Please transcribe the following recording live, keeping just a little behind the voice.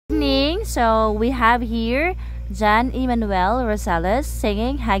Evening. So we have here John Emmanuel Rosales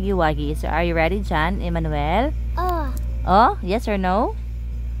singing Hagi Wagi. So are you ready, John Emmanuel? Oh, yes or no?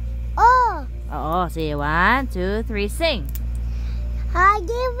 Oh, say 1, 2, 3, sing.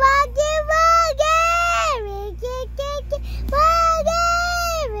 Hagi Wagi Wagi, Wigi Wigi Wagi,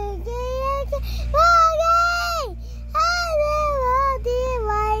 Wigi Wigi Wagi, Hagi Wagi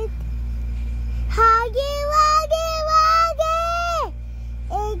Wagi, Hagi Wagi Wagi,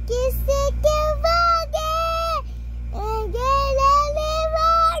 Iki Siki Wagi, Iki Lali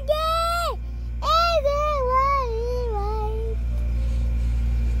Wagi, Iki Wagi Wagi.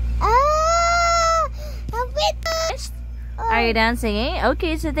 Are you done singing?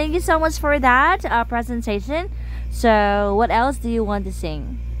 Okay, so thank you so much for that presentation. So what else do you want to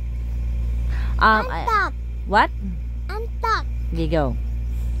sing? Antak. What? Antak. You go.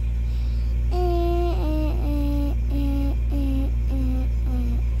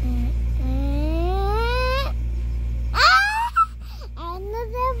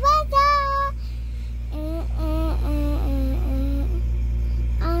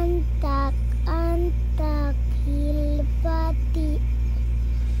 Antak, antak, hilpati.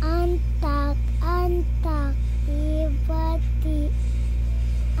 Antak, antak, hilpati.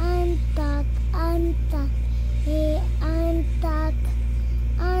 Antak, antak, antak,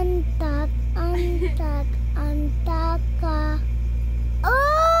 antak, antak, antaka.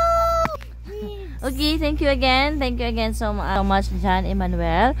 Oh! Okay, thank you again. Thank you again so much, John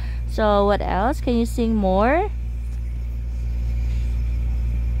Emmanuel. So what else? Can you sing more?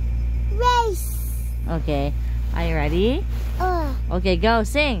 Race. Okay. Are you ready? Okay, go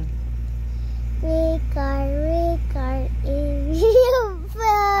sing. Rikar,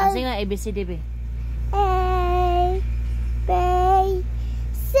 Sing lang ABCDB. A, B,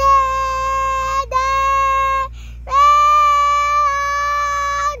 C, D, E,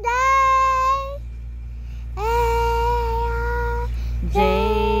 D, E, J,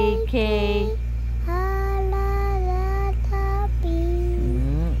 K.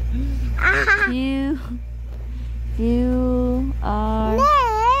 Q, R.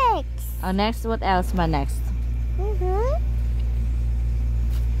 Next. Oh, next. What else? Next.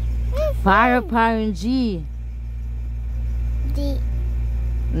 Paraparang G. D.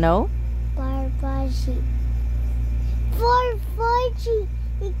 No. Barbashi. 4-4-G.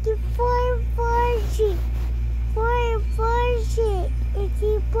 Iki 4-4-G. 4-4-G.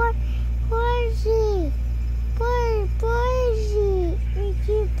 Iki 4-4-G. 4-4-G.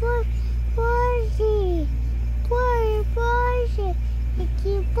 Iki 4-4-G. 4-4-G.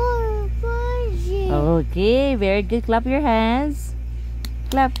 Iki 4-4-G. Okay, very good. Clap your hands.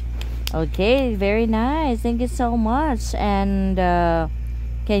 Clap. Okay, very nice. Thank you so much. And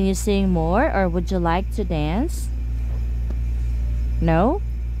can you sing more, or would you like to dance? No?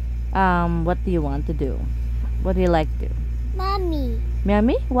 What do you want to do? What do you like to do? Mommy.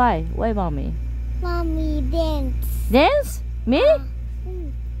 Mommy? Why? Why mommy? Mommy dance. Dance? Me?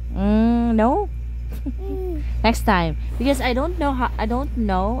 No. Next time, because I don't know how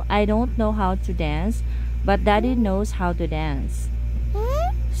to dance, but Daddy knows how to dance.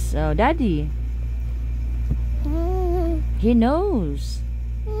 So Daddy, he knows.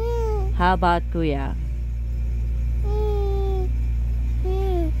 How about Kuya?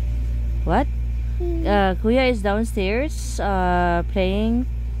 What? Kuya is downstairs playing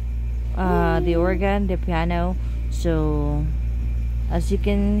the organ, the piano. So as you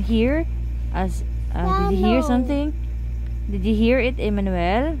can hear, did you hear something? Did you hear it,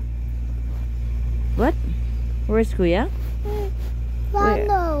 Emmanuel? What? Where's Kuya?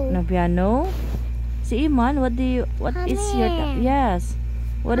 Piano. No piano. Si Iman, what is your yes?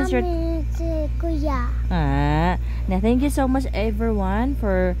 What is your Kuya? Now thank you so much everyone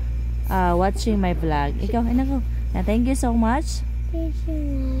for watching my vlog. Ikaw, go. Now thank you so much.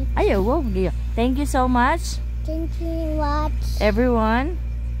 Ayaw, wow. Thank you so much. Thank you much. Everyone.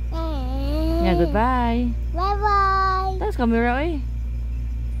 Yeah, goodbye. Bye-bye. That's camera, eh.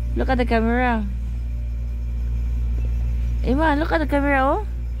 Look at the camera. Iman, look at the camera, oh.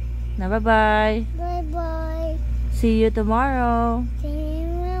 Now, bye-bye. Bye-bye. See you tomorrow. See you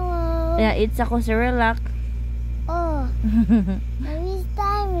tomorrow. Yeah, it's ako si Relax. Oh. This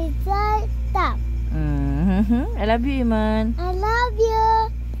time it's stop. I love you, Iman. I love you.